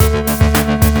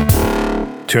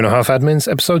Two and a Half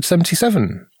Admins, episode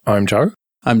 77. I'm Joe.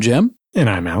 I'm Jim. And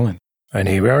I'm Alan. And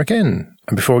here we are again.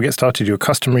 And before we get started, your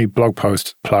customary blog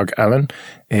post plug, Alan,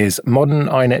 is modern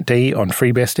INetD on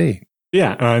FreeBSD.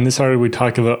 Yeah, in this article we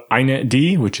talk about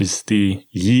INetD, which is the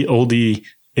ye olde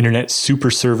internet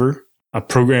super server, a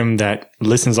program that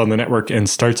listens on the network and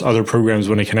starts other programs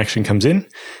when a connection comes in.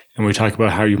 And we talk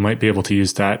about how you might be able to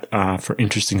use that for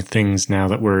interesting things now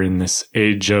that we're in this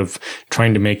age of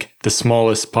trying to make the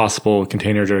smallest possible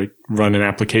container to run an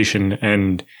application.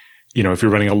 And, you know, if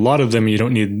you're running a lot of them, you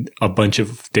don't need a bunch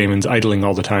of daemons idling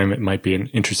all the time. It might be an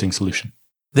interesting solution.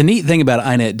 The neat thing about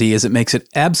INetD is it makes it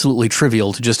absolutely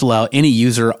trivial to just allow any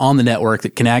user on the network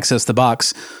that can access the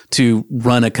box to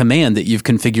run a command that you've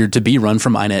configured to be run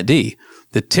from INetD.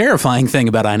 The terrifying thing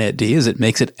about INetD is it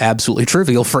makes it absolutely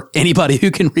trivial for anybody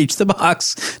who can reach the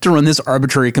box to run this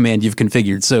arbitrary command you've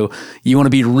configured. So you want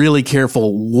to be really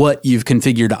careful what you've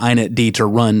configured INetD to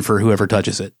run for whoever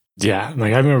touches it. Yeah,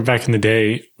 like I remember back in the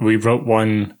day, we wrote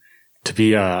one to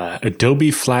be a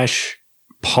Adobe Flash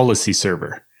policy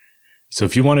server. So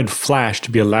if you wanted Flash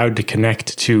to be allowed to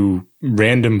connect to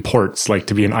random ports, like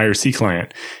to be an IRC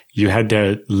client, you had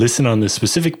to listen on the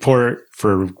specific port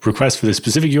for requests for the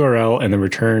specific URL and then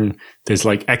return this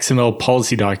like XML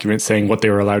policy document saying what they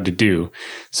were allowed to do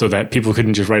so that people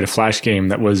couldn't just write a Flash game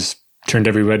that was turned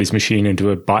everybody's machine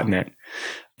into a botnet.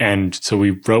 And so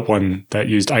we wrote one that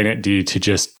used INetD to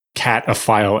just cat a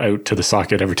file out to the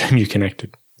socket every time you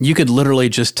connected. You could literally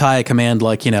just tie a command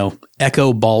like,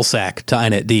 echo ballsack to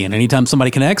INetD. And anytime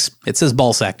somebody connects, it says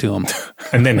ballsack to them.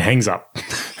 And then hangs up.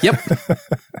 Yep.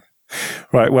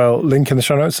 Right, well, link in the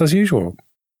show notes as usual.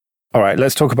 All right,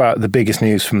 let's talk about the biggest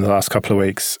news from the last couple of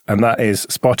weeks. And that is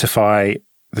Spotify,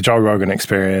 the Joe Rogan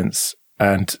Experience,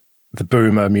 and the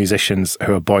boomer musicians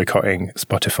who are boycotting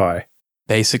Spotify.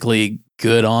 Basically,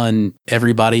 good on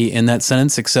everybody in that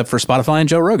sentence except for Spotify and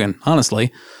Joe Rogan,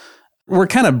 honestly. We're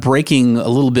kind of breaking a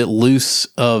little bit loose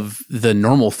of the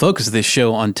normal focus of this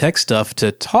show on tech stuff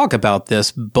to talk about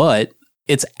this, but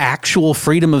it's actual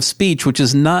freedom of speech, which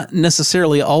is not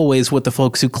necessarily always what the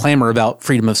folks who clamor about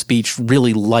freedom of speech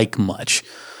really like much.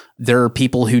 There are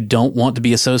people who don't want to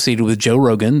be associated with Joe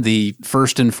Rogan. The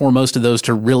first and foremost of those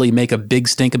to really make a big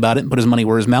stink about it and put his money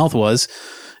where his mouth was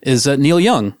is Neil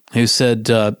Young, who said,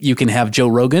 you can have Joe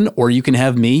Rogan or you can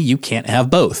have me. You can't have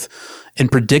both. And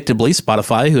predictably,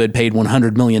 Spotify, who had paid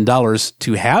 $100 million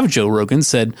to have Joe Rogan,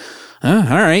 said, all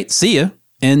right, see ya.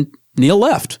 And Neil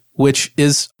left, which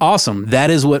is awesome.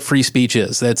 That is what free speech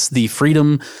is. That's the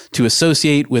freedom to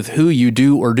associate with who you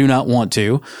do or do not want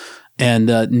to. And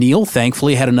Neil,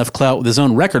 thankfully, had enough clout with his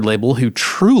own record label, who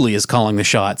truly is calling the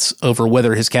shots over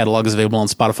whether his catalog is available on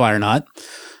Spotify or not.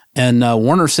 And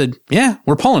Warner said, yeah,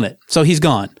 we're pulling it. So he's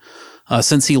gone.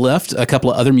 Since he left, a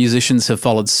couple of other musicians have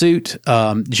followed suit.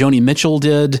 Joni Mitchell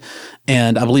did,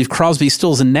 and I believe Crosby,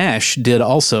 Stills, and Nash did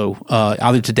also,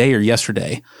 either today or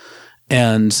yesterday.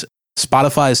 And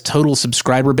Spotify's total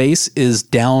subscriber base is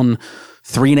down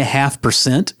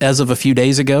 3.5% as of a few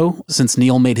days ago. Since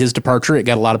Neil made his departure, it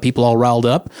got a lot of people all riled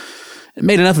up. It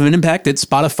made enough of an impact that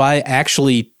Spotify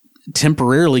actually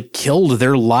temporarily killed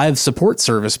their live support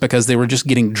service because they were just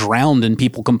getting drowned in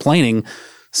people complaining,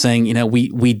 saying,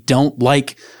 we don't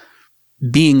like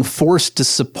being forced to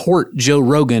support Joe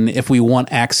Rogan if we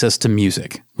want access to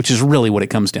music, which is really what it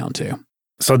comes down to.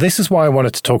 So this is why I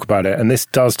wanted to talk about it, and this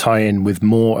does tie in with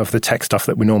more of the tech stuff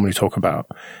that we normally talk about.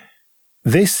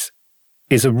 This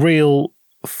is a real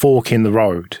fork in the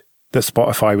road that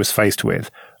Spotify was faced with.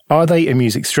 Are they a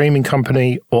music streaming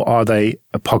company or are they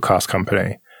a podcast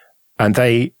company? And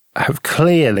they have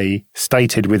clearly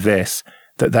stated with this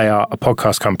that they are a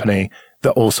podcast company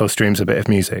that also streams a bit of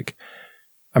music.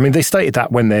 I mean, they stated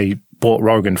that when they bought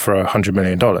Rogan for $100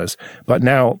 million, but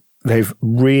now they've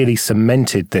really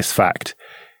cemented this fact.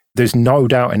 There's no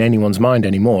doubt in anyone's mind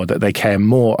anymore that they care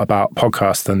more about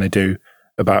podcasts than they do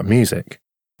about music.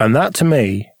 And that to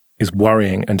me is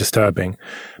worrying and disturbing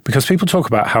because people talk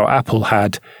about how Apple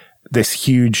had this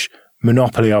huge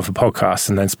monopoly over podcasts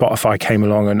and then Spotify came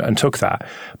along and took that.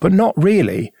 But not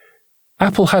really.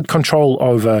 Apple had control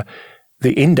over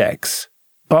the index,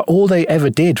 but all they ever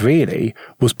did really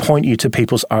was point you to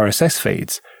people's RSS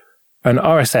feeds. And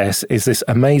RSS is this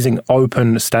amazing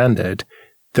open standard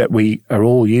that we are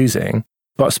all using,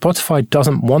 but Spotify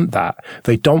doesn't want that.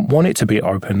 They don't want it to be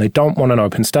open. They don't want an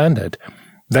open standard.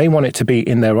 They want it to be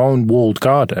in their own walled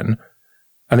garden,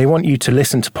 and they want you to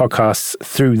listen to podcasts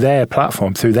through their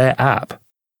platform, through their app.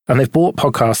 And they've bought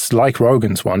podcasts like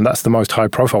Rogan's one, that's the most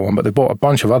high-profile one, but they've bought a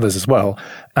bunch of others as well,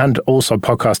 and also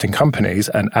podcasting companies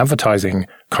and advertising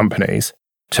companies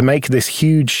to make this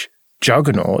huge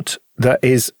juggernaut that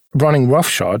is running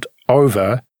roughshod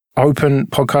over open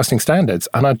podcasting standards,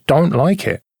 and I don't like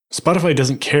it. Spotify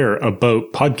doesn't care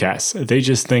about podcasts. They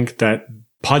just think that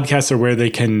podcasts are where they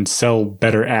can sell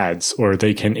better ads, or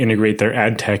they can integrate their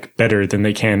ad tech better than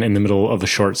they can in the middle of a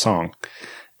short song.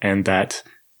 And that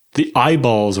the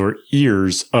eyeballs or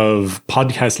ears of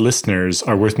podcast listeners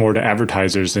are worth more to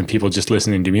advertisers than people just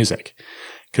listening to music.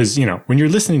 Because, when you're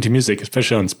listening to music,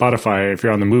 especially on Spotify, if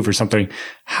you're on the move or something,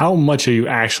 how much are you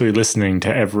actually listening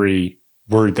to every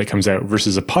word that comes out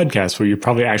versus a podcast where you're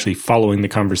probably actually following the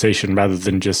conversation rather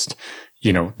than just,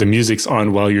 the music's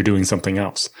on while you're doing something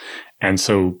else. And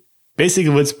so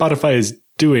basically what Spotify is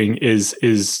doing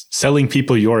is selling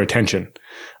people your attention.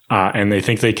 And they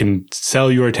think they can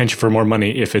sell your attention for more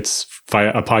money if it's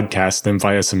via a podcast than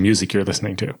via some music you're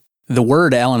listening to. The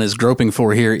word Alan is groping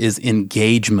for here is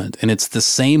engagement. And it's the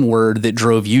same word that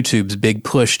drove YouTube's big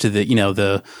push to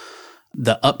the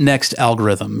up next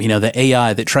algorithm, the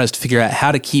AI that tries to figure out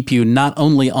how to keep you not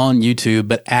only on YouTube,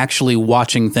 but actually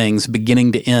watching things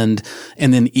beginning to end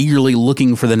and then eagerly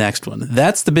looking for the next one.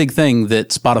 That's the big thing that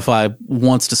Spotify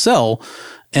wants to sell.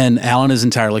 And Alan is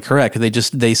entirely correct. They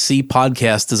see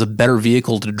podcasts as a better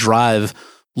vehicle to drive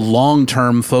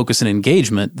long-term focus and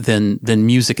engagement than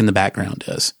music in the background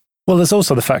is. Well, there's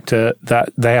also the factor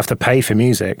that they have to pay for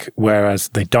music, whereas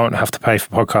they don't have to pay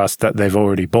for podcasts that they've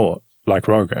already bought, like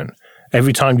Rogan.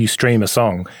 Every time you stream a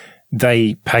song,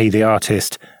 they pay the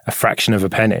artist a fraction of a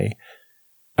penny,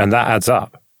 and that adds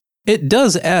up. It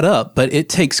does add up, but it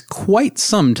takes quite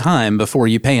some time before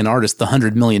you pay an artist the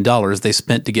 $100 million they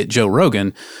spent to get Joe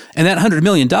Rogan. And that $100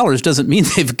 million doesn't mean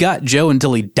they've got Joe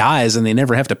until he dies and they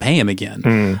never have to pay him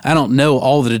again. I don't know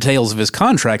all the details of his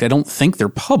contract. I don't think they're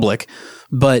public,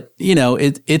 but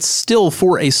it's still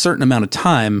for a certain amount of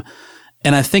time.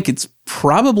 And I think it's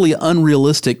probably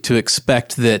unrealistic to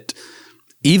expect that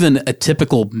even a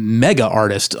typical mega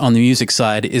artist on the music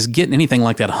side is getting anything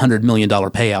like that $100 million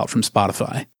payout from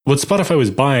Spotify. What Spotify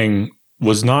was buying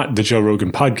was not the Joe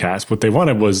Rogan podcast. What they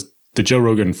wanted was the Joe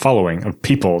Rogan following of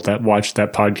people that watched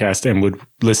that podcast and would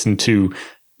listen to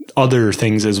other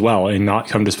things as well and not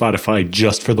come to Spotify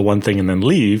just for the one thing and then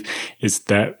leave. Is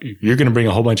that you're going to bring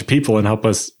a whole bunch of people and help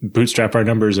us bootstrap our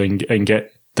numbers and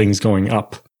get things going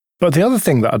up. But the other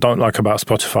thing that I don't like about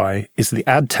Spotify is the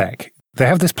ad tech. They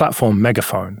have this platform,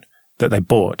 Megaphone, that they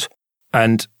bought.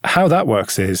 And how that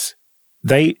works is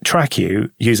they track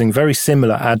you using very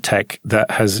similar ad tech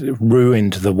that has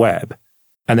ruined the web.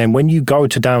 And then when you go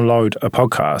to download a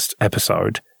podcast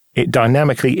episode, it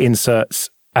dynamically inserts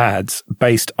ads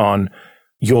based on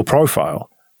your profile.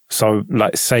 So,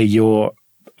 like, say you're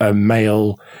a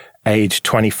male age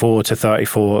 24 to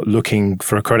 34 looking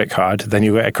for a credit card, then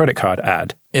you get a credit card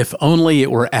ad. If only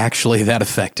it were actually that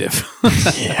effective.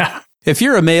 Yeah. If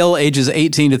you're a male ages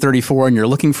 18 to 34 and you're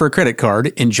looking for a credit card,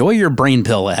 enjoy your brain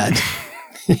pill ad.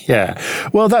 Yeah.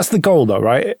 Well, that's the goal though,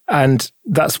 right? And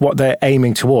that's what they're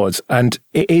aiming towards. And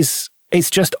it's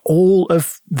just all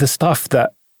of the stuff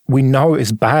that we know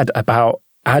is bad about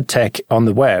ad tech on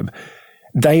the web.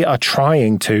 They are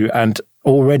trying to and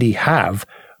already have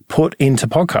put into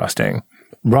podcasting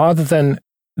rather than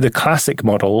the classic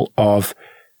model of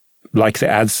like the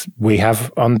ads we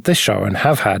have on this show and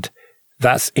have had.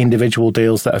 That's individual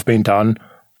deals that have been done,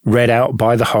 read out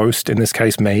by the host, in this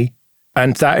case me,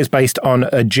 and that is based on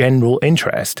a general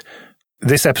interest.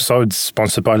 This episode's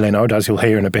sponsored by Linode, as you'll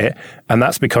hear in a bit, and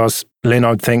that's because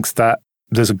Linode thinks that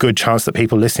there's a good chance that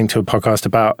people listening to a podcast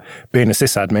about being a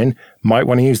sysadmin might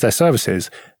want to use their services.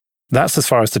 That's as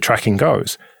far as the tracking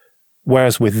goes.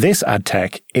 Whereas with this ad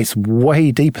tech, it's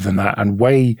way deeper than that and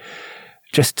way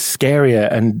just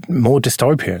scarier and more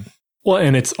dystopian. Well,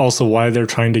 and it's also why they're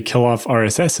trying to kill off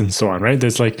RSS and so on, right?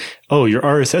 There's like, oh, your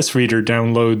RSS reader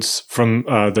downloads from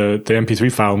the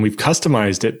MP3 file and we've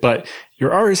customized it, but your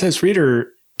RSS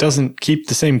reader doesn't keep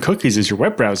the same cookies as your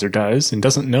web browser does and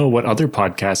doesn't know what other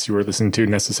podcasts you were listening to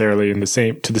necessarily to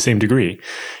the same degree.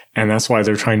 And that's why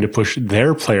they're trying to push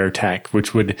their player tech,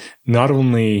 which would not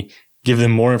only give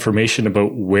them more information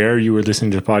about where you were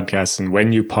listening to the podcast and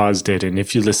when you paused it and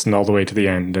if you listened all the way to the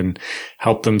end, and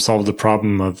help them solve the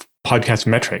problem of podcast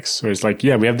metrics. Where it's like,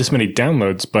 yeah, we have this many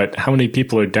downloads, but how many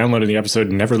people are downloading the episode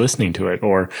and never listening to it,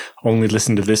 or only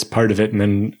listen to this part of it and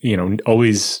then,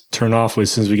 always turn off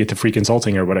as soon as we get to free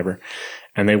consulting or whatever.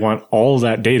 And they want all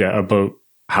that data about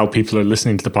how people are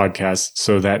listening to the podcast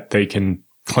so that they can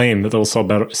claim that they'll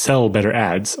sell better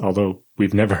ads, although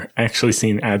we've never actually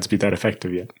seen ads be that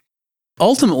effective yet.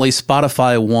 Ultimately,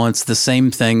 Spotify wants the same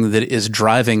thing that is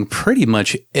driving pretty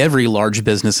much every large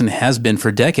business and has been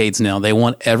for decades now. They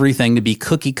want everything to be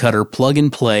cookie cutter, plug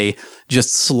and play,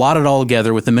 just slot it all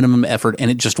together with the minimum effort, and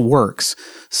it just works.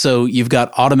 So you've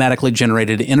got automatically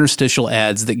generated interstitial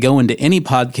ads that go into any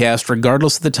podcast,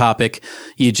 regardless of the topic.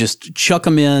 You just chuck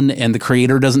them in, and the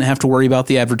creator doesn't have to worry about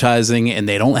the advertising, and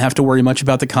they don't have to worry much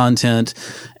about the content.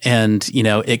 And, you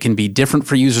know, it can be different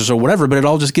for users or whatever, but it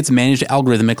all just gets managed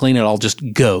algorithmically, and it all just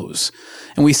goes.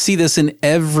 And we see this in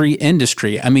every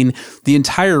industry. I mean, the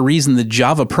entire reason the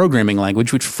Java programming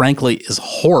language, which frankly is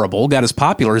horrible, got as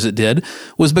popular as it did,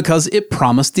 was because it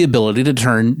promised the ability to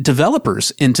turn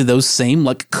developers into those same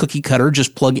like cookie cutter,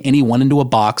 just plug anyone into a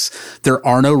box. There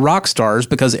are no rock stars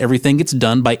because everything gets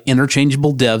done by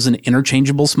interchangeable devs and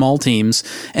interchangeable small teams,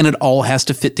 and it all has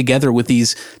to fit together with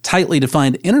these tightly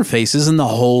defined interfaces. And the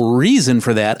whole reason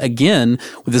for that, again,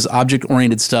 with this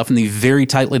object-oriented stuff and the very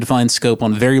tightly defined scope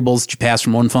on variables that you pass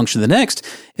from one function to the next,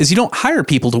 is you don't hire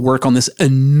people to work on this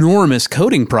enormous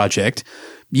coding project.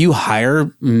 You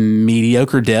hire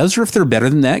mediocre devs, or if they're better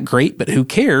than that, great, but who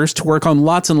cares, to work on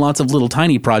lots and lots of little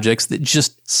tiny projects that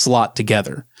just slot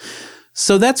together.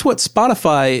 So that's what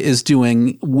Spotify is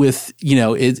doing with, you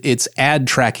know, its ad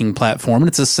tracking platform. And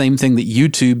it's the same thing that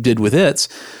YouTube did with its.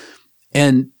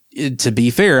 And to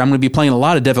be fair, I'm going to be playing a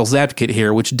lot of devil's advocate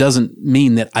here, which doesn't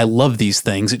mean that I love these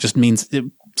things. It just means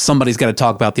somebody's got to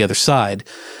talk about the other side.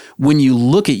 When you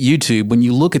look at YouTube, when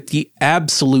you look at the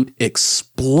absolute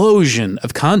explosion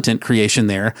of content creation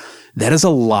there, that is a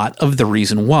lot of the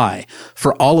reason why.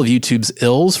 For all of YouTube's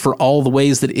ills, for all the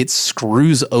ways that it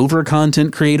screws over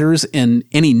content creators in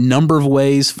any number of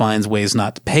ways, finds ways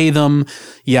not to pay them,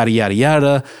 yada, yada,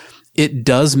 yada, it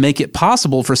does make it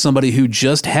possible for somebody who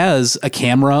just has a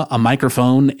camera, a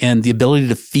microphone, and the ability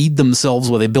to feed themselves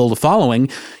while they build a following.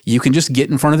 You can just get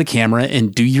in front of the camera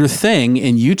and do your thing,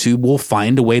 and YouTube will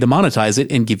find a way to monetize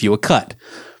it and give you a cut.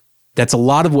 That's a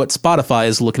lot of what Spotify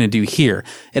is looking to do here.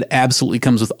 It absolutely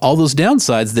comes with all those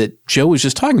downsides that Joe was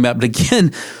just talking about. But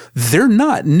again, they're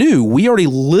not new. We already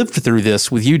lived through this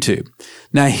with YouTube.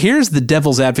 Now, here's the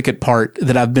devil's advocate part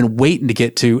that I've been waiting to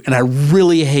get to, and I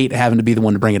really hate having to be the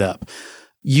one to bring it up.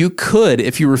 You could,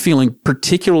 if you were feeling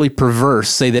particularly perverse,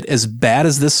 say that as bad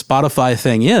as this Spotify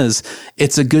thing is,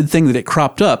 it's a good thing that it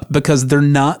cropped up because they're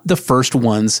not the first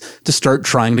ones to start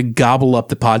trying to gobble up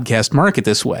the podcast market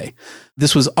this way.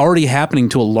 This was already happening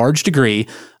to a large degree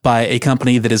by a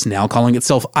company that is now calling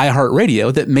itself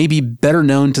iHeartRadio that may be better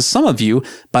known to some of you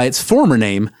by its former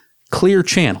name, Clear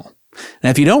Channel. Now,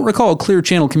 if you don't recall Clear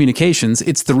Channel Communications,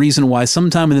 it's the reason why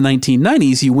sometime in the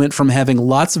 1990s, you went from having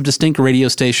lots of distinct radio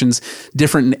stations,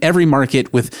 different in every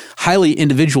market with highly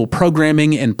individual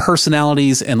programming and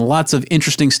personalities and lots of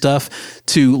interesting stuff,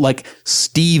 to like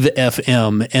Steve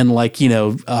FM and like, you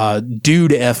know,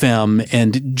 Dude FM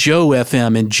and Joe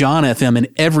FM and John FM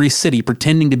in every city,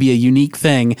 pretending to be a unique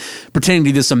thing, pretending to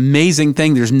be this amazing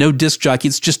thing. There's no disc jockey.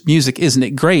 It's just music. Isn't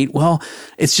it great? Well,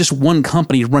 it's just one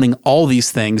company running all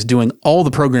these things, doing all the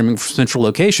programming for central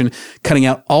location, cutting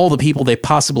out all the people they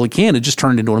possibly can. It just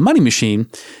turned into a money machine,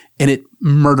 and it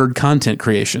murdered content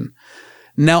creation.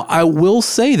 Now, I will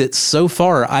say that so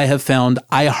far I have found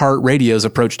iHeartRadio's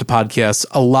approach to podcasts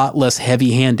a lot less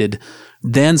heavy-handed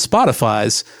than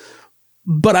Spotify's,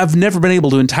 but I've never been able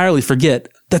to entirely forget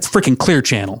that's freaking Clear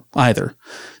Channel either.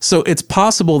 So it's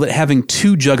possible that having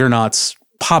two juggernauts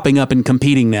popping up and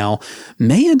competing now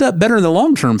may end up better in the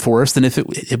long term for us than if it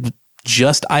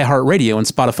just iHeartRadio and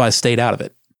Spotify stayed out of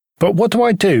it. But what do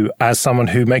I do as someone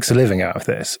who makes a living out of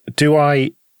this? Do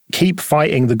I keep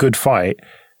fighting the good fight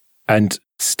and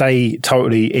stay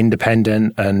totally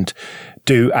independent and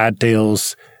do ad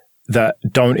deals that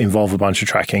don't involve a bunch of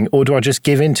tracking? Or do I just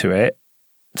give into it,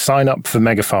 sign up for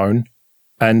Megaphone,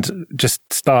 and just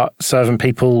start serving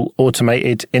people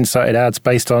automated, inserted ads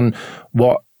based on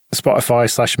what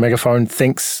Spotify/Megaphone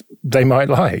thinks they might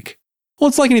like? Well,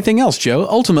 it's like anything else, Joe.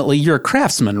 Ultimately, you're a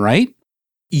craftsman, right?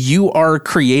 You are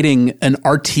creating an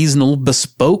artisanal,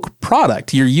 bespoke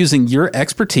product. You're using your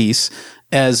expertise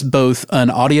as both an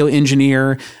audio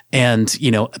engineer and, you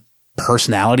know,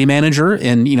 personality manager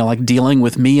and, you know, like dealing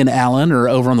with me and Alan, or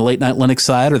over on the Late Night Linux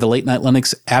side or the Late Night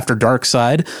Linux After Dark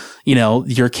side, you know,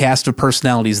 your cast of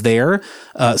personalities there,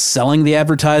 selling the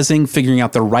advertising, figuring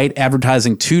out the right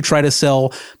advertising to try to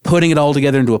sell, putting it all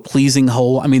together into a pleasing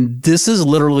whole. I mean, this is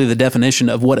literally the definition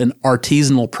of what an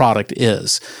artisanal product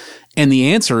is. And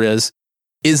the answer is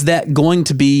that going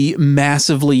to be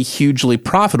massively, hugely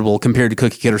profitable compared to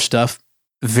cookie cutter stuff?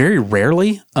 Very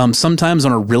rarely. Sometimes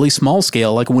on a really small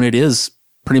scale, like when it is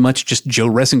pretty much just Joe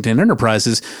Ressington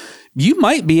Enterprises, you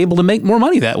might be able to make more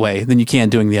money that way than you can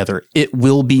doing the other. It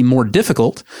will be more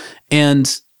difficult. And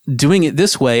doing it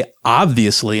this way,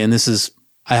 obviously, and this is,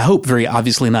 I hope, very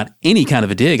obviously not any kind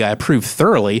of a dig, I approve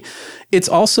thoroughly. It's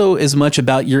also as much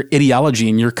about your ideology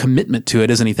and your commitment to it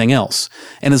as anything else.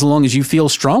 And as long as you feel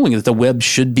strongly that the web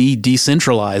should be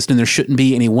decentralized and there shouldn't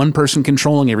be any one person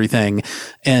controlling everything,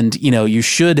 and, you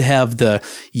should have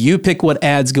you pick what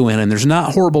ads go in and there's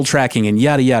not horrible tracking and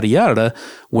yada, yada, yada,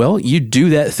 well, you do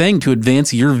that thing to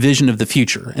advance your vision of the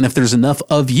future. And if there's enough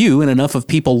of you and enough of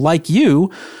people like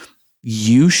you,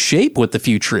 you shape what the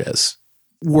future is.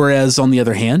 Whereas on the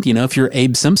other hand, if you're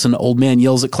Abe Simpson, old man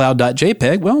yells at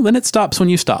cloud.jpg, well, then it stops when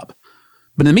you stop.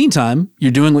 But in the meantime,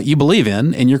 you're doing what you believe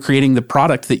in and you're creating the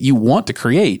product that you want to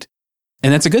create.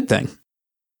 And that's a good thing.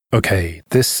 Okay,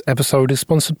 this episode is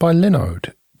sponsored by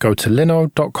Linode. Go to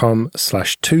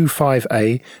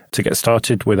linode.com/25A to get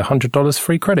started with $100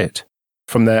 free credit.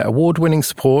 From their award-winning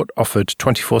support offered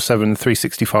 24/7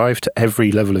 365 to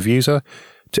every level of user,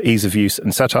 to ease of use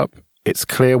and setup, it's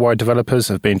clear why developers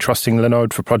have been trusting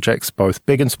Linode for projects both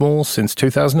big and small since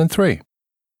 2003.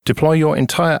 Deploy your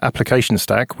entire application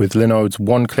stack with Linode's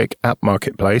one-click app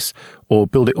marketplace, or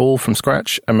build it all from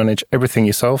scratch and manage everything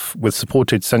yourself with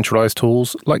supported centralized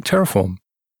tools like Terraform.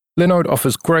 Linode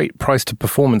offers great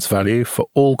price-to-performance value for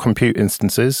all compute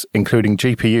instances, including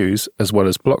GPUs, as well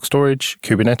as block storage,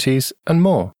 Kubernetes, and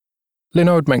more.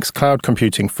 Linode makes cloud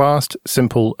computing fast,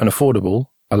 simple, and affordable,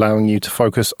 allowing you to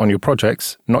focus on your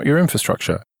projects, not your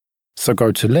infrastructure. So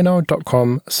go to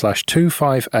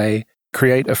linode.com/25A,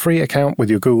 create a free account with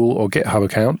your Google or GitHub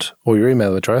account or your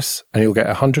email address, and you'll get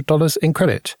 $100 in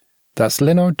credit. That's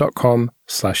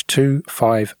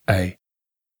linode.com/25A.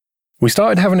 We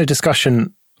started having a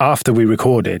discussion after we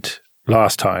recorded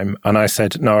last time, and I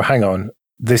said, no, hang on,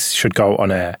 this should go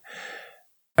on air.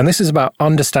 And this is about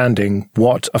understanding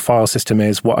what a file system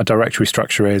is, what a directory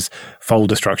structure is,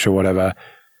 folder structure, whatever,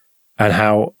 and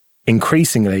how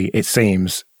increasingly it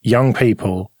seems young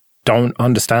people don't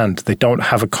understand. They don't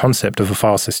have a concept of a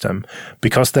file system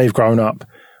because they've grown up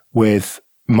with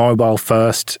mobile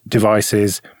first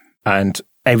devices and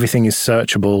everything is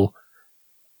searchable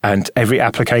and every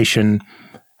application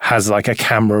has like a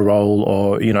camera roll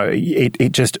or,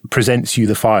 it just presents you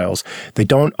the files. They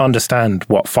don't understand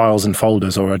what files and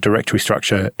folders or a directory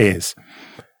structure is.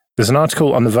 There's an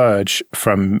article on The Verge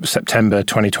from September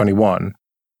 2021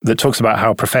 that talks about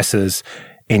how professors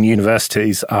in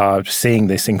universities are seeing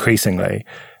this increasingly,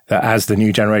 that as the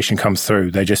new generation comes through,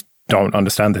 they just don't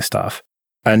understand this stuff.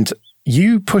 And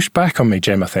you pushed back on me,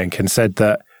 Jim, I think, and said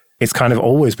that it's kind of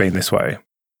always been this way.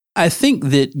 I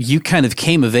think that you kind of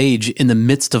came of age in the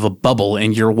midst of a bubble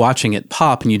and you're watching it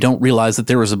pop and you don't realize that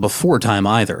there was a before time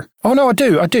either. Oh, no, I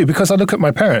do, because I look at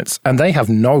my parents and they have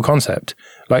no concept,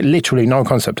 like literally no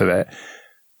concept of it.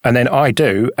 And then I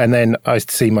do, and then I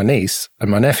see my niece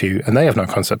and my nephew and they have no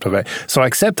concept of it. So I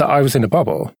accept that I was in a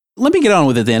bubble. Let me get on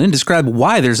with it then and describe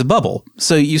why there's a bubble.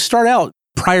 So you start out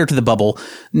prior to the bubble,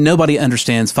 nobody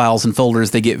understands files and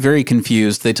folders. They get very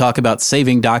confused. They talk about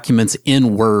saving documents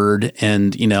in Word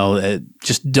and,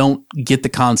 just don't get the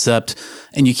concept.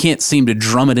 And you can't seem to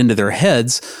drum it into their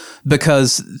heads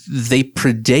because they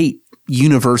predate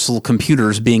universal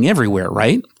computers being everywhere,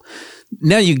 right?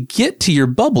 Now you get to your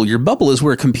bubble. Your bubble is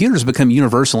where computers become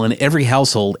universal in every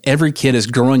household. Every kid is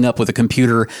growing up with a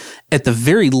computer, at the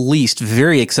very least,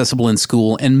 very accessible in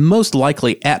school and most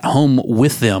likely at home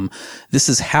with them. This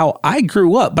is how I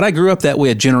grew up, but I grew up that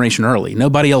way a generation early.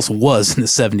 Nobody else was in the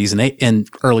 70s and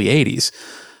early 80s.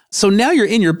 So now you're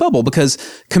in your bubble because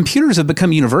computers have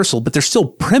become universal, but they're still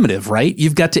primitive, right?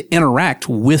 You've got to interact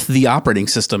with the operating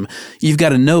system. You've got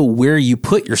to know where you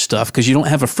put your stuff because you don't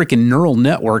have a freaking neural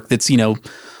network that's,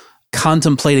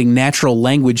 contemplating natural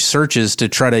language searches to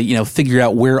try to, figure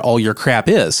out where all your crap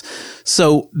is.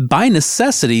 So by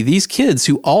necessity, these kids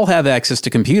who all have access to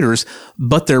computers,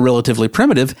 but they're relatively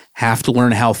primitive, have to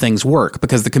learn how things work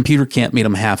because the computer can't meet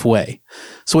them halfway.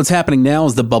 So what's happening now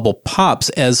is the bubble pops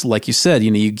as, like you said,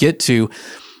 you get to,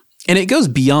 and it goes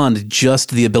beyond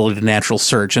just the ability to natural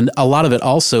search. And a lot of it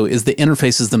also is the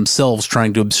interfaces themselves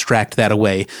trying to abstract that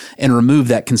away and remove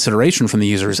that consideration from the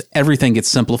users. Everything gets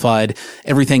simplified.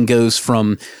 Everything goes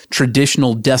from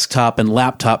traditional desktop and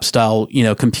laptop style,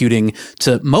 computing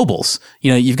to mobiles.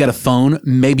 You've got a phone,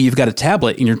 maybe you've got a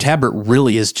tablet, and your tablet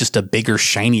really is just a bigger,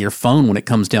 shinier phone when it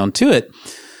comes down to it.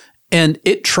 And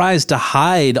it tries to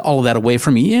hide all of that away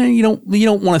from you. You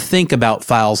don't want to think about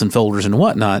files and folders and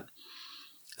whatnot.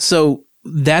 So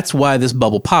that's why this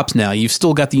bubble pops now. You've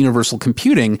still got the universal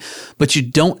computing, but you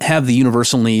don't have the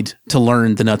universal need to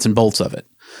learn the nuts and bolts of it.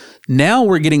 Now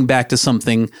we're getting back to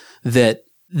something that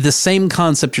the same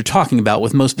concept you're talking about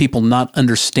with most people not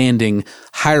understanding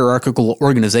hierarchical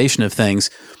organization of things.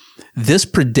 This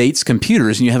predates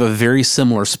computers, and you have a very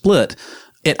similar split.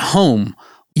 At home,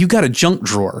 you got a junk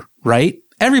drawer, right?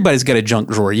 Everybody's got a junk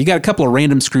drawer. You got a couple of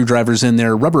random screwdrivers in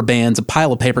there, rubber bands, a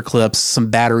pile of paper clips, some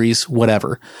batteries,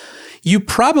 whatever. You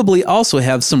probably also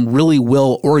have some really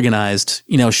well organized,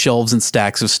 shelves and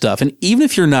stacks of stuff. And even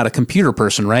if you're not a computer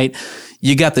person, right?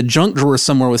 You got the junk drawer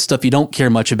somewhere with stuff you don't care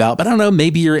much about, but I don't know,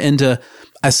 maybe you're into,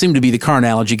 I seem to be the car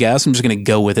analogy guy, so I'm just going to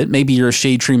go with it. Maybe you're a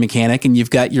shade tree mechanic and you've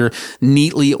got your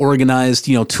neatly organized,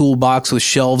 toolbox with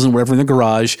shelves and whatever in the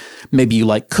garage. Maybe you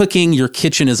like cooking. Your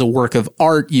kitchen is a work of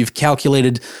art. You've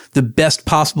calculated the best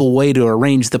possible way to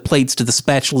arrange the plates to the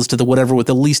spatulas to the whatever with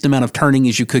the least amount of turning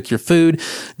as you cook your food.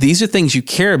 These are things you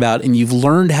care about, and you've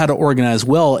learned how to organize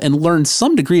well and learned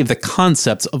some degree of the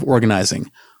concepts of organizing.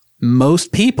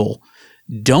 Most people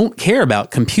don't care about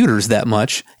computers that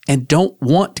much and don't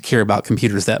want to care about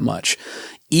computers that much.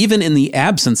 Even in the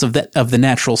absence of the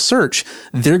natural search,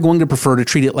 they're going to prefer to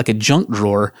treat it like a junk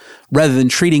drawer rather than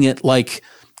treating it like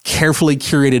carefully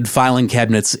curated filing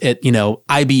cabinets at,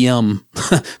 IBM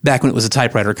back when it was a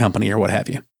typewriter company or what have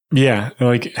you. Yeah.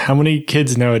 Like, how many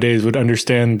kids nowadays would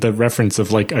understand the reference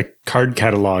of like a card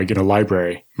catalog in a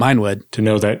library? Mine would. To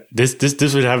know that this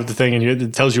would have the thing, and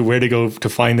it tells you where to go to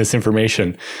find this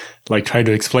information. Like, trying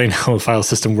to explain how a file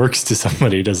system works to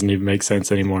somebody doesn't even make sense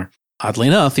anymore. Oddly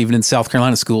enough, even in South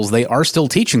Carolina schools, they are still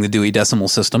teaching the Dewey Decimal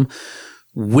System.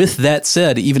 With that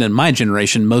said, even in my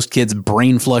generation, most kids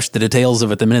brain flushed the details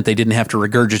of it the minute they didn't have to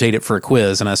regurgitate it for a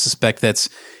quiz, and I suspect that's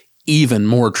even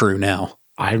more true now.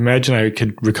 I imagine I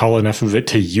could recall enough of it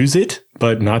to use it,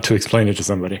 but not to explain it to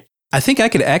somebody. I think I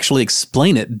could actually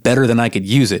explain it better than I could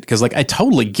use it, because I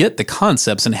totally get the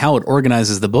concepts and how it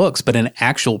organizes the books, but in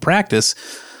actual practice,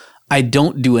 I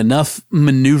don't do enough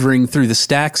maneuvering through the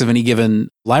stacks of any given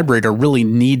library to really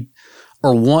need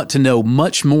or want to know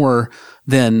much more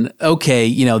than,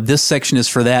 okay, this section is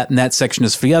for that and that section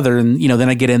is for the other. And, then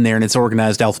I get in there and it's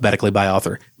organized alphabetically by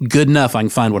author. Good enough. I can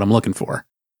find what I'm looking for.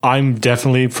 I'm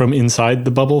definitely from inside the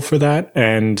bubble for that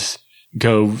and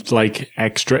go like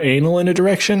extra anal in a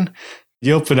direction.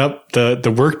 You open up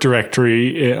the work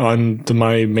directory on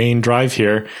my main drive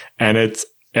here, and it's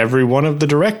every one of the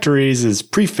directories is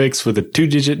prefixed with a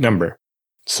 2-digit number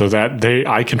so that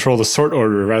I control the sort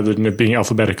order rather than it being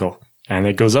alphabetical. And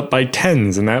it goes up by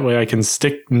tens, and that way I can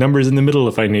stick numbers in the middle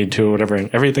if I need to or whatever. And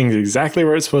everything's exactly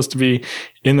where it's supposed to be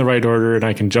in the right order, and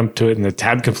I can jump to it, and the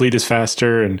tab complete is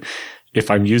faster. And if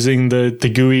I'm using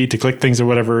the GUI to click things or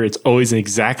whatever, it's always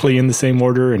exactly in the same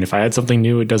order. And if I add something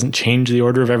new, it doesn't change the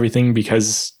order of everything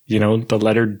because, the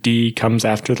letter D comes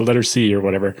after the letter C or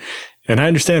whatever. And I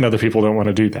understand other people don't want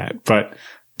to do that, but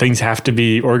things have to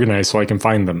be organized so I can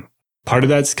find them. Part of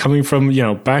that's coming from,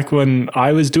 back when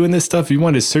I was doing this stuff, you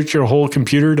wanted to search your whole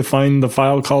computer to find the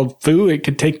file called foo. It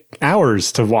could take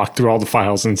hours to walk through all the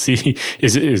files and see,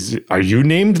 are you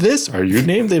named this? Are you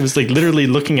named? It was like literally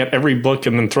looking at every book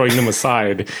and then throwing them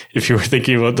aside if you were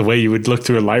thinking about the way you would look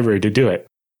through a library to do it.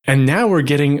 And now we're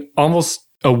getting almost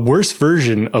a worse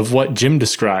version of what Jim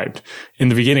described in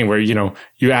the beginning, where,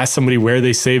 you ask somebody where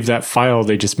they saved that file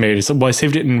they just made. It's like, well, I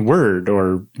saved it in Word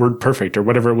or WordPerfect or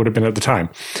whatever it would have been at the time.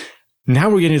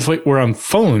 Now we're getting to the point where on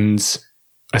phones,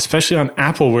 especially on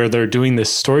Apple, where they're doing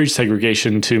this storage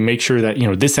segregation to make sure that,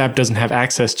 this app doesn't have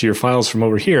access to your files from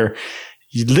over here.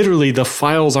 Literally, the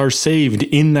files are saved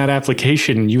in that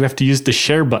application. You have to use the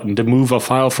share button to move a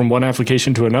file from one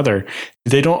application to another.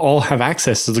 They don't all have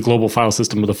access to the global file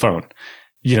system of the phone.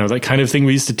 That kind of thing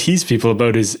we used to tease people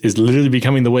about is literally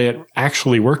becoming the way it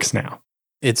actually works now.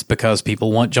 It's because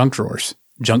people want junk drawers.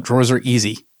 Junk drawers are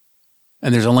easy.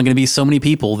 And there's only going to be so many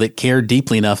people that care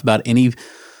deeply enough about any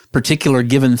particular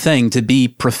given thing to be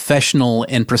professional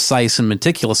and precise and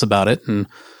meticulous about it. And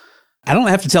I don't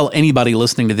have to tell anybody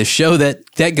listening to this show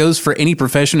that goes for any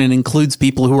profession and includes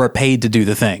people who are paid to do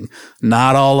the thing.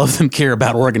 Not all of them care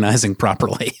about organizing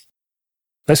properly.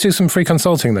 Let's do some free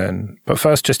consulting then. But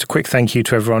first, just a quick thank you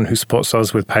to everyone who supports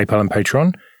us with PayPal and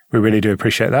Patreon. We really do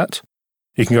appreciate that.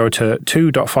 You can go to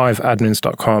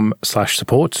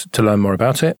 2.5admins.com/support to learn more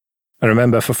about it. And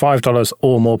remember, for $5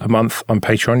 or more per month on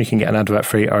Patreon, you can get an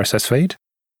advert-free RSS feed.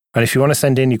 And if you want to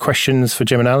send in your questions for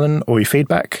Jim and Alan or your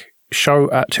feedback,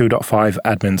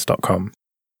 show@2.5admins.com.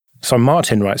 So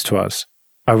Martin writes to us,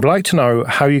 I would like to know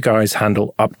how you guys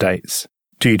handle updates.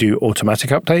 Do you do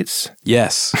automatic updates?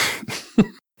 Yes.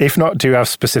 If not, do you have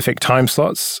specific time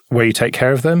slots where you take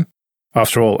care of them?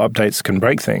 After all, updates can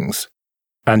break things.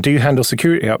 And do you handle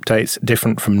security updates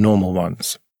different from normal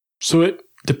ones? So it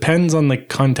depends on the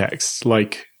context.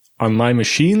 Like, on my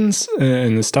machines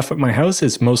and the stuff at my house,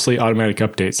 it's mostly automatic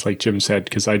updates, like Jim said,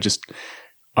 because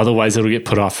otherwise it'll get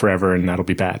put off forever and that'll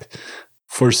be bad.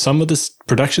 For some of this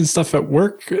production stuff at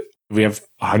work, we have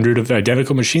 100 of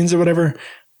identical machines or whatever.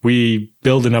 We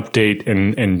build an update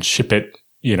and ship it,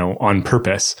 on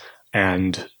purpose.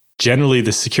 And generally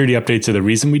the security updates are the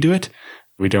reason we do it.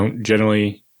 We don't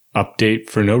generally update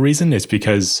for no reason. It's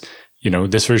because,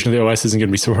 this version of the OS isn't going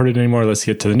to be supported anymore. Let's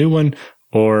get to the new one.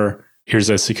 Or here's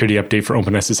a security update for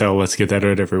OpenSSL. Let's get that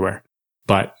out everywhere.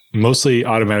 But mostly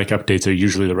automatic updates are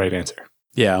usually the right answer.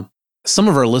 Yeah. Some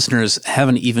of our listeners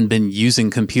haven't even been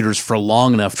using computers for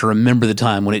long enough to remember the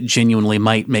time when it genuinely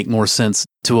might make more sense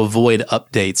to avoid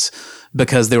updates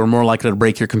because they were more likely to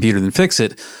break your computer than fix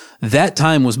it. That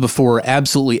time was before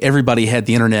absolutely everybody had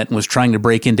the internet and was trying to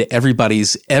break into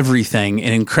everybody's everything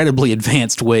in incredibly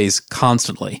advanced ways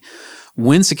constantly.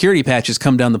 When security patches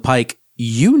come down the pike,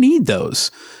 you need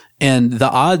those. And the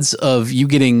odds of you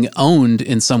getting owned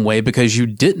in some way because you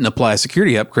didn't apply a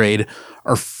security upgrade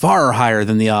are far higher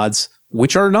than the odds,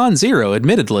 which are non-zero,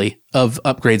 admittedly, of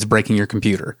upgrades breaking your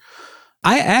computer.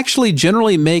 I actually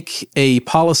generally make a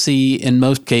policy in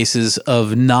most cases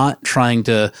of not trying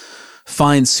to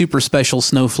find super special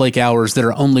snowflake hours that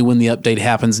are only when the update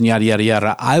happens and yada, yada,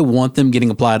 yada. I want them getting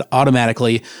applied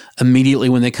automatically, immediately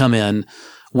when they come in.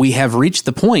 We have reached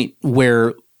the point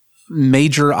where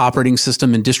major operating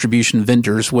system and distribution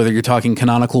vendors, whether you're talking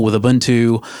Canonical with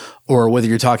Ubuntu, or whether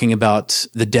you're talking about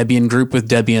the Debian group with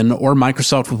Debian, or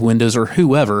Microsoft with Windows, or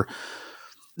whoever,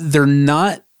 they're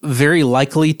not very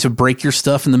likely to break your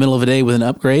stuff in the middle of a day with an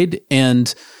upgrade.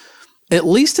 And at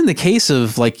least in the case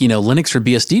of Linux or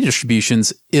BSD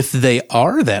distributions, if they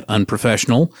are that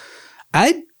unprofessional,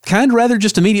 I'd kind of rather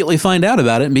just immediately find out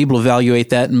about it and be able to evaluate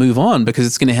that and move on because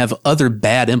it's going to have other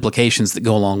bad implications that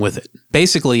go along with it.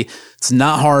 Basically, it's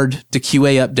not hard to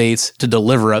QA updates, to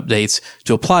deliver updates,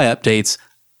 to apply updates.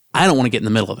 I don't want to get in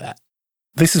the middle of that.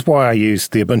 This is why I use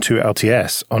the Ubuntu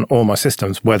LTS on all my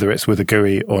systems, whether it's with a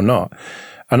GUI or not.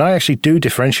 And I actually do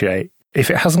differentiate.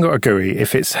 If it hasn't got a GUI,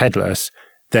 if it's headless,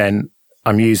 then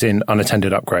I'm using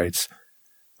unattended upgrades.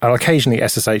 I'll occasionally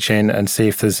SSH in and see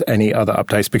if there's any other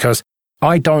updates because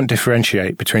I don't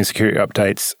differentiate between security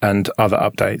updates and other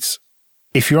updates.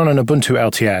 If you're on an Ubuntu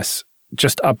LTS,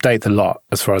 just update the lot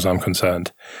as far as I'm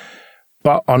concerned.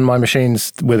 But on my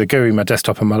machines with a GUI, my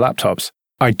desktop and my laptops,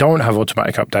 I don't have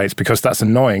automatic updates because that's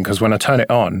annoying because when I turn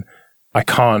it on, I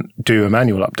can't do a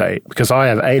manual update because I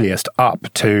have aliased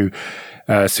up to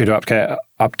sudo apt-get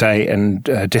update and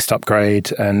dist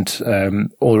upgrade and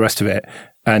all the rest of it.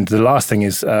 And the last thing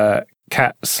is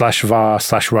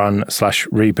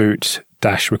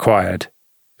cat/var/run/reboot-required.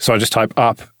 So I just type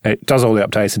up, it does all the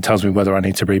updates and tells me whether I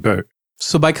need to reboot.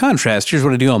 So by contrast, here's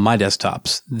what I do on my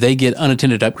desktops. They get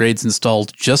unattended upgrades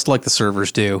installed just like the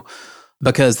servers do.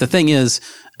 Because the thing is,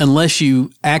 unless you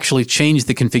actually change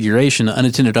the configuration,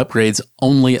 unattended upgrades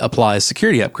only apply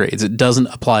security upgrades. It doesn't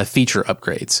apply feature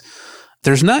upgrades.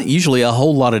 There's not usually a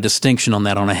whole lot of distinction on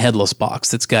that on a headless box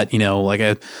that's got, like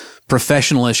a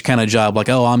professional-ish kind of job, like,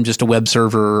 oh, I'm just a web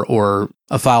server or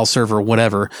a file server or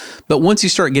whatever. But once you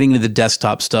start getting into the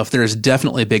desktop stuff, there's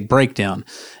definitely a big breakdown.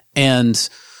 And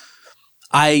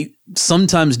I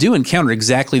sometimes do encounter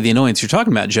exactly the annoyance you're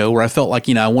talking about, Joe, where I felt like,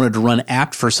 I wanted to run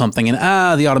apt for something and,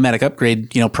 the automatic upgrade,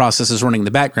 process is running in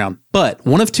the background. But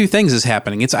one of two things is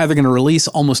happening. It's either going to release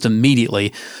almost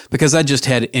immediately because I just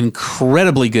had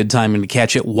incredibly good timing to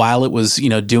catch it while it was,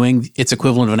 doing its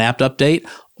equivalent of an apt update,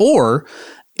 or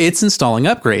it's installing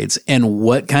upgrades. And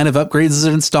what kind of upgrades is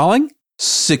it installing?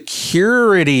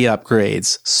 Security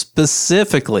upgrades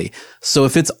specifically. So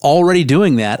if it's already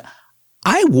doing that,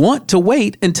 I want to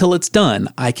wait until it's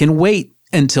done. I can wait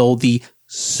until the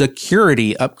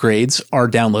security upgrades are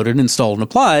downloaded, installed, and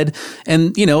applied.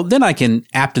 And, then I can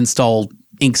apt install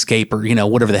Inkscape or,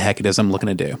 whatever the heck it is I'm looking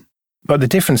to do. But the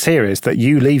difference here is that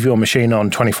you leave your machine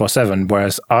on 24/7,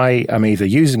 whereas I am either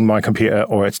using my computer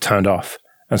or it's turned off.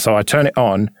 And so I turn it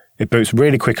on, it boots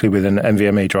really quickly with an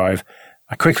NVMe drive.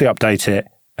 I quickly update it,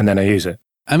 and then I use it.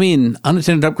 I mean,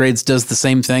 unattended upgrades does the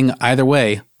same thing either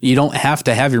way. You don't have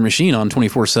to have your machine on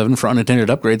 24/7 for unattended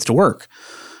upgrades to work.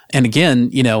 And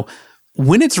again,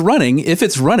 when it's running, if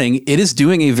it's running, it is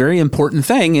doing a very important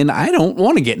thing, and I don't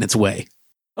want to get in its way.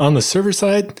 On the server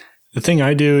side, the thing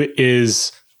I do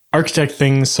is architect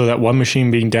things so that one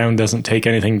machine being down doesn't take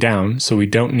anything down, so we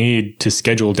don't need to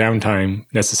schedule downtime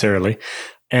necessarily.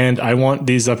 And I want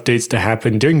these updates to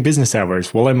happen during business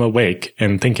hours while I'm awake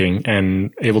and thinking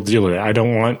and able to deal with it. I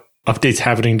don't want updates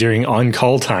happening during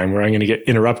on-call time where I'm going to get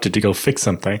interrupted to go fix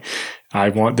something. I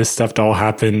want this stuff to all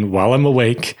happen while I'm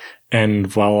awake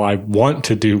and while I want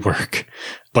to do work.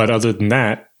 But other than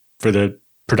that, for the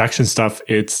production stuff,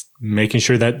 it's making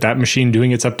sure that that machine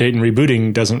doing its update and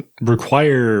rebooting doesn't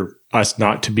require us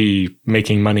not to be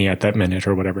making money at that minute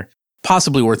or whatever.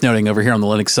 Possibly worth noting over here on the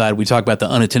Linux side, we talk about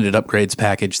the unattended upgrades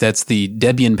package. That's the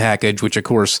Debian package, which of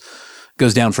course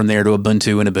goes down from there to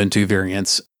Ubuntu and Ubuntu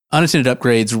variants. Unattended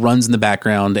upgrades runs in the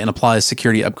background and applies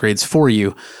security upgrades for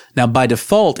you. Now, by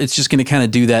default, it's just going to kind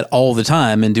of do that all the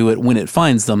time and do it when it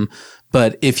finds them.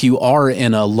 But if you are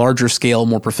in a larger scale,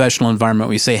 more professional environment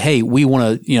where you say, hey, we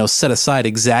want to, set aside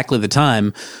exactly the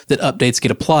time that updates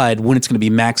get applied when it's going to be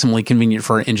maximally convenient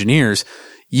for our engineers,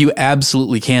 you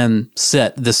absolutely can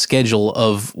set the schedule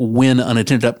of when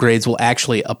unattended upgrades will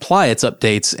actually apply its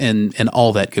updates and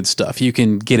all that good stuff. You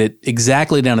can get it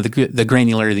exactly down to the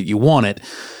granularity that you want it.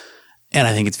 And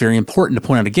I think it's very important to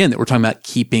point out again that we're talking about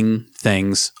keeping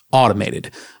things automated.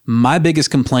 My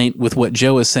biggest complaint with what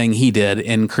Joe is saying he did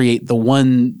and create the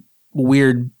one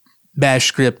weird bash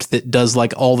script that does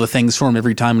like all the things for him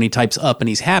every time when he types up and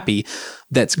he's happy,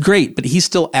 that's great, but he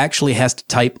still actually has to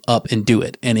type up and do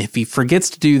it. And if he forgets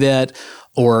to do that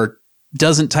or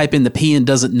doesn't type in the P and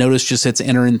doesn't notice, just hits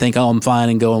enter and think, oh, I'm fine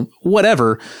and go,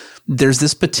 whatever, there's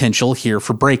this potential here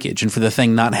for breakage and for the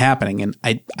thing not happening. And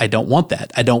I don't want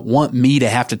that. I don't want me to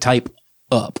have to type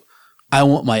up. I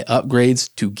want my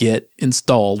upgrades to get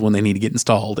installed when they need to get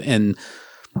installed. And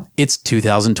it's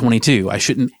 2022. I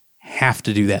shouldn't have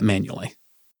to do that manually.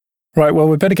 Right, well,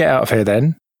 we better get out of here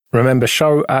then. Remember,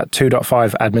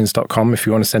 show@2.5admins.com if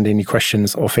you want to send in your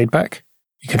questions or feedback.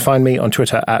 You can find me on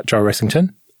Twitter @Joe Ressington.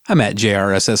 I'm at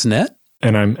JRSSNet.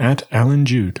 And I'm at Alan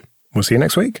Jude. We'll see you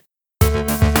next week.